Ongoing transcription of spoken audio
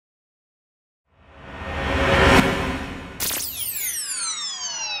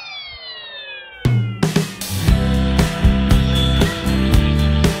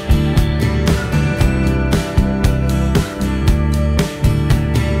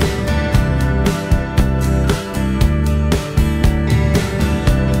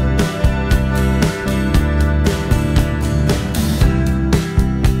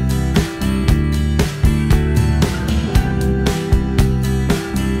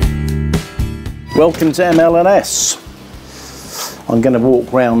Welcome to ML&S. I'm going to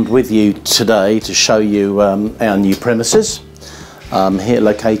walk around with you today to show you our new premises. Here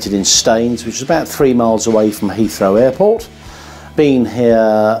located in Staines, which is about 3 miles away from Heathrow Airport. Been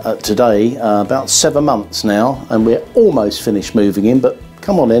here today about 7 months now, and we're almost finished moving in, but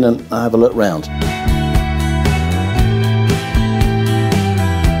come on in and have a look round.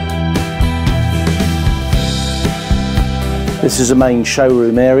 This is the main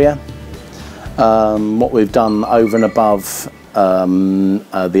showroom area. What we've done over and above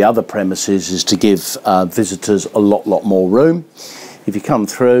the other premises is to give visitors a lot more room. If you come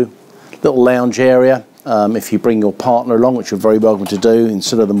through, little lounge area. If you bring your partner along, which you're very welcome to do,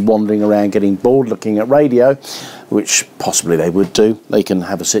 instead of them wandering around getting bored looking at radio, which possibly they would do, they can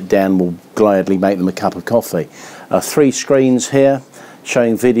have a sit down. We'll gladly make them a cup of coffee. 3 screens here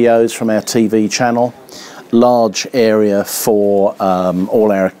showing videos from our TV channel. Large area for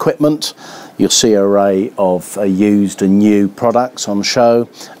all our equipment. You'll see an array of used and new products on show.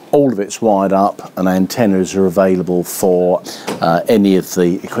 All of it's wired up, and antennas are available for any of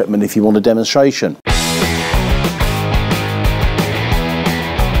the equipment if you want a demonstration.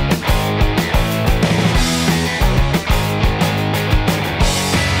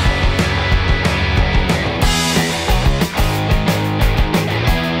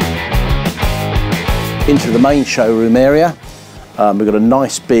 Into the main showroom area. We've got a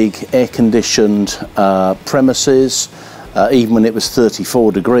nice big air-conditioned premises. Even when it was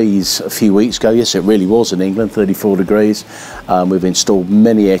 34 degrees a few weeks ago, yes it really was in England, 34 degrees, we've installed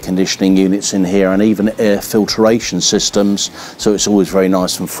many air conditioning units in here and even air filtration systems, so it's always very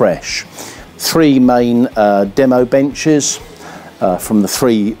nice and fresh. 3 main demo benches from the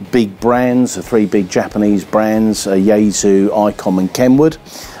 3 big brands, the 3 big Japanese brands, Yaesu, Icom and Kenwood.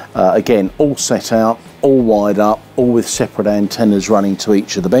 Again, all set out, all wired up, all with separate antennas running to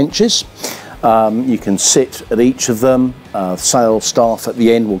each of the benches. You can sit at each of them. Sales staff at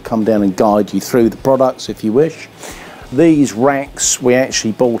the end will come down and guide you through the products if you wish. These racks we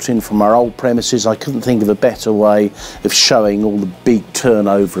actually bought in from our old premises. I couldn't think of a better way of showing all the big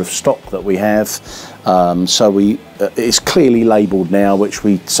turnover of stock that we have. It's clearly labelled now, which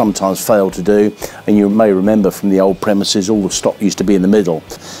we sometimes fail to do. And you may remember from the old premises, all the stock used to be in the middle.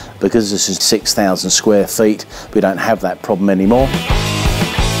 Because this is 6,000 square feet, we don't have that problem anymore.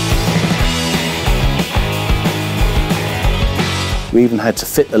 We even had to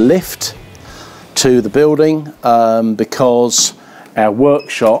fit the lift to the building because our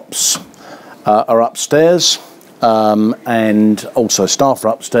workshops are upstairs and also staff are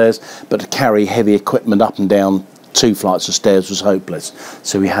upstairs, but to carry heavy equipment up and down 2 flights of stairs was hopeless.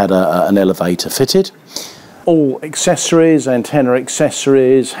 So we had an elevator fitted. All accessories, antenna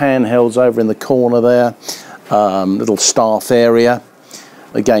accessories, handhelds over in the corner there, little staff area.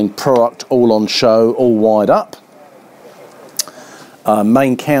 Again, product all on show, all wired up.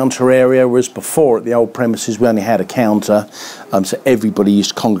 Main counter area, whereas before at the old premises we only had a counter, so everybody used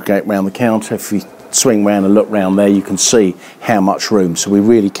to congregate around the counter. If you swing around and look round there, you can see how much room. So we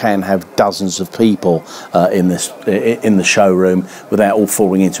really can have dozens of people in the showroom without all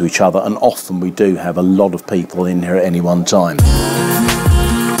falling into each other, and often we do have a lot of people in here at any one time.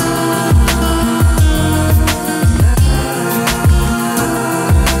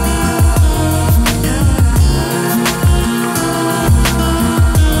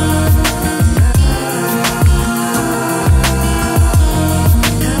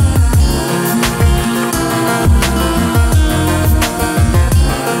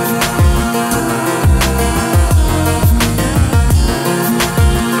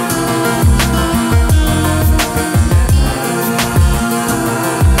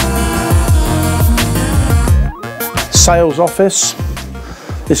 Sales office.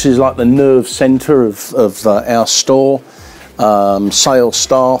 This is like the nerve centre of our store. Sales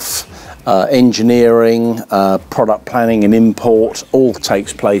staff, engineering, product planning and import all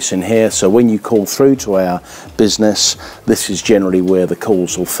takes place in here. So when you call through to our business, this is generally where the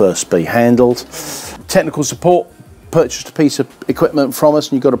calls will first be handled. Technical support. Purchased a piece of equipment from us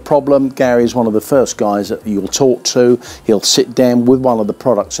and you've got a problem, Gary is one of the first guys that you'll talk to. He'll sit down with one of the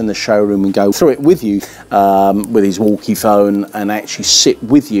products in the showroom and go through it with you with his walkie phone and actually sit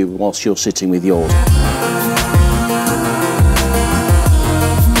with you whilst you're sitting with yours.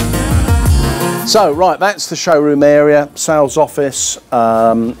 So right, that's the showroom area, sales office,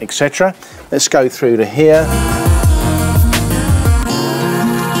 etc. Let's go through to here.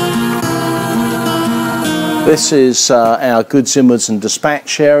 This is our goods inwards and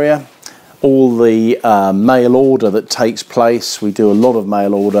dispatch area. all the mail order that takes place. We do a lot of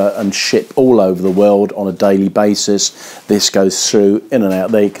mail order and ship all over the world on a daily basis. This goes through in and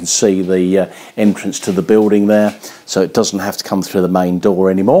out there. You can see the entrance to the building there, so it doesn't have to come through the main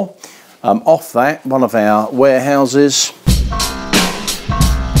door anymore. Off that, one of our warehouses.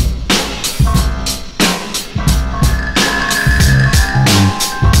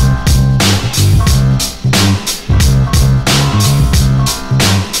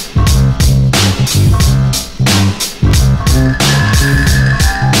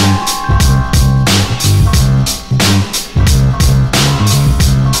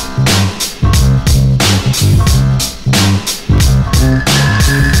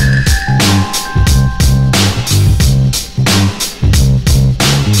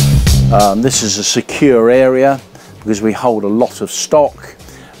 This is a secure area because we hold a lot of stock.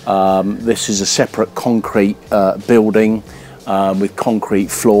 This is a separate concrete building with concrete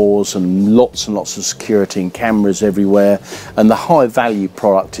floors and lots of security and cameras everywhere, and the high value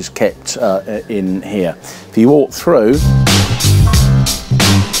product is kept in here. If you walk through,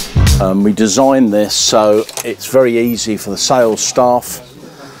 we designed this so it's very easy for the sales staff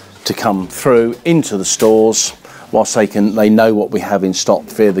to come through into the stores. Whilst they know what we have in stock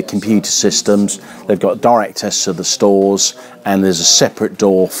via the computer systems. They've got direct access to the stores, and there's a separate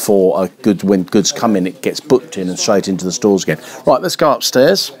door for goods. When goods come in, it gets booked in and straight into the stores again. Right, let's go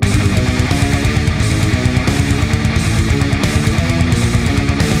upstairs.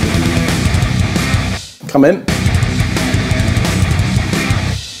 Come in.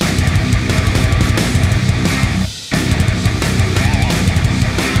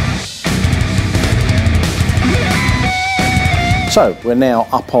 So we're now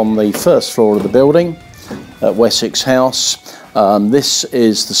up on the first floor of the building at Wessex House. This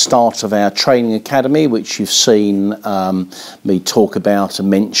is the start of our training academy, which you've seen me talk about and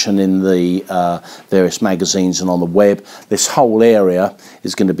mention in the various magazines and on the web. This whole area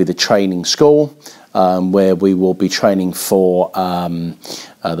is going to be the training school, where we will be training for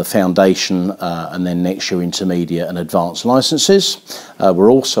the foundation and then next year intermediate and advanced licenses. We're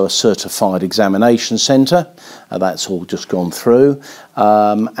also a certified examination centre. That's all just gone through.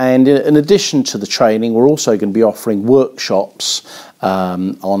 And in addition to the training, we're also going to be offering workshops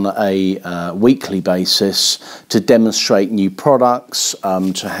on a weekly basis to demonstrate new products,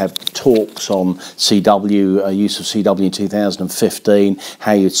 to have talks on CW, use of CW in 2015,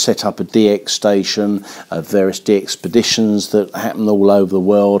 how you'd set up a DX station, various DX expeditions that happen all over the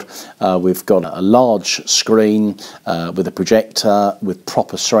world. We've got a large screen with a projector with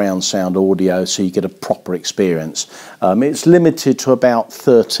proper surround sound audio, so you get a proper experience. It's limited to about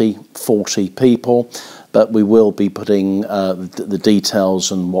 30-40 people, but we will be putting the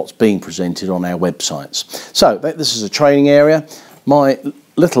details and what's being presented on our websites. So this is a training area. My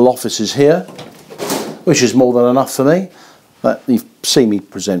little office is here, which is more than enough for me. But you've seen me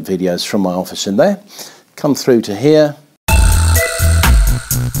present videos from my office in there. Come through to here.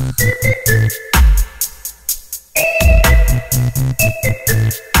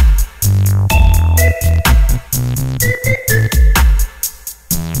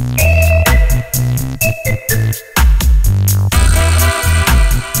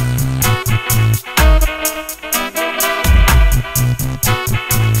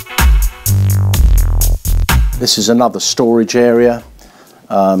 This is another storage area,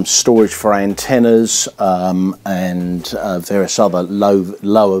 storage for antennas and various other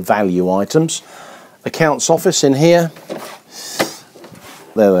lower value items. Accounts office in here.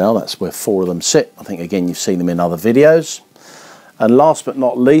 There they are, that's where 4 of them sit. I think again you've seen them in other videos. And last but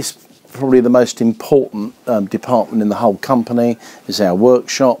not least, probably the most important department in the whole company is our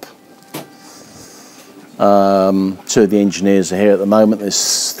workshop. 2 of the engineers are here at the moment.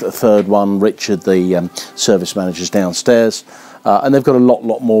 There's the third one, Richard, the service manager's downstairs, and they've got a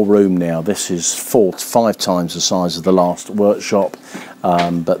lot more room now. This is 4 to 5 times the size of the last workshop,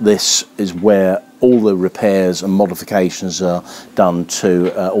 but this is where all the repairs and modifications are done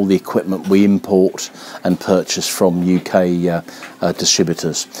to all the equipment we import and purchase from UK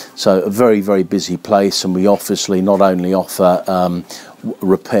distributors. So a very busy place, and we obviously not only offer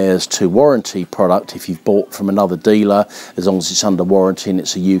repairs to warranty product. If you've bought from another dealer, as long as it's under warranty and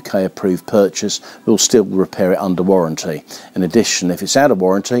it's a UK approved purchase, we'll still repair it under warranty. In addition, if it's out of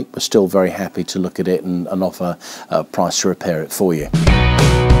warranty, we're still very happy to look at it and offer a price to repair it for you.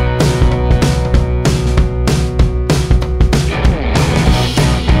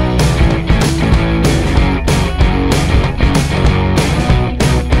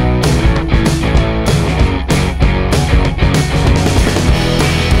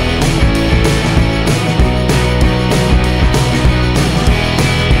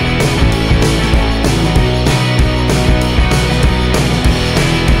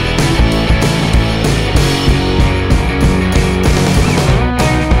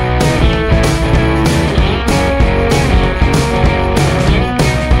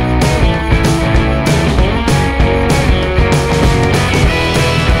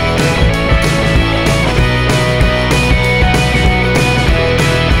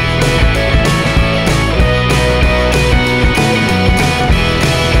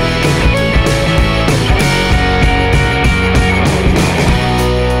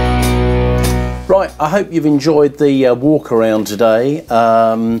 I hope you've enjoyed the walk around today.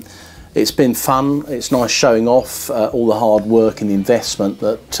 It's been fun. It's nice showing off all the hard work and investment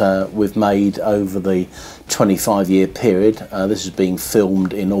that we've made over the 25-year period. This is being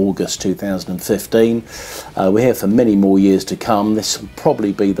filmed in August 2015. We're here for many more years to come. This will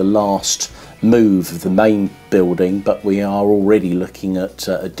probably be the last move of the main building, but we are already looking at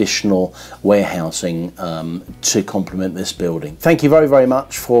additional warehousing to complement this building. Thank you very, very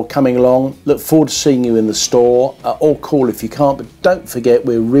much for coming along. Look forward to seeing you in the store, or call if you can't, but don't forget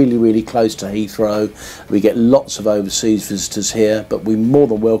we're really, really close to Heathrow. We get lots of overseas visitors here, but we more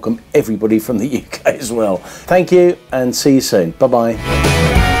than welcome everybody from the UK as well. Thank you and see you soon. Bye-bye.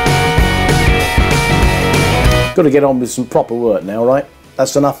 Got to get on with some proper work now, right?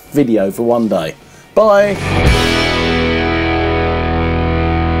 That's enough video for one day. Bye.